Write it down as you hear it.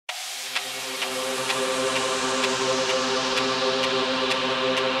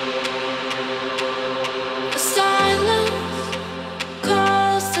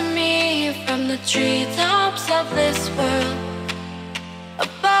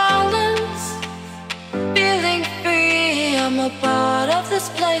a part of this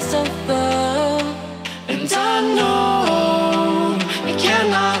place of birth. And I know it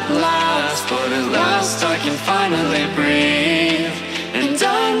cannot last, but at last I can finally breathe. And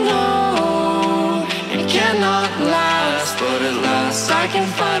I know it cannot last, but at last I can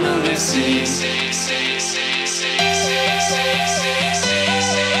finally see.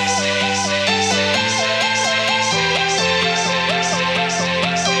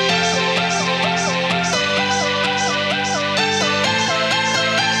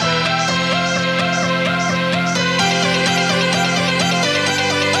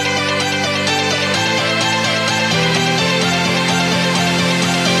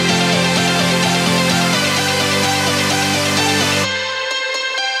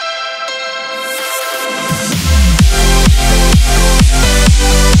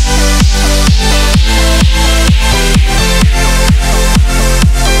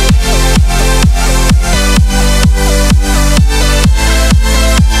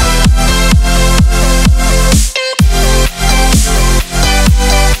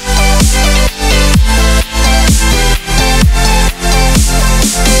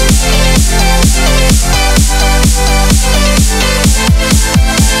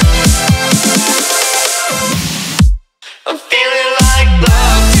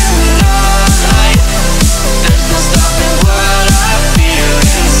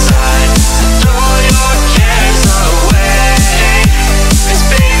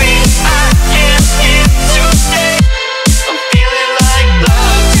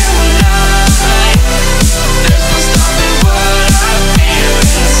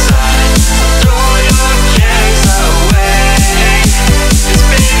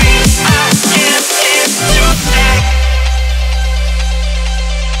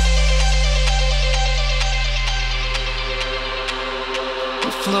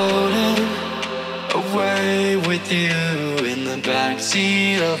 Floating away with you in the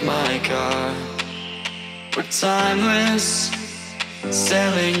backseat of my car. We're timeless,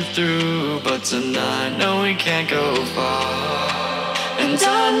 sailing through, but tonight, no, we can't go far. And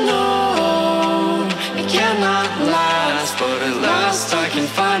I know it cannot last, but at last I can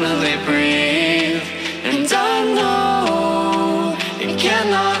finally breathe. And I know it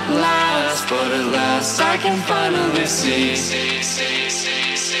cannot last, but at last I can finally see.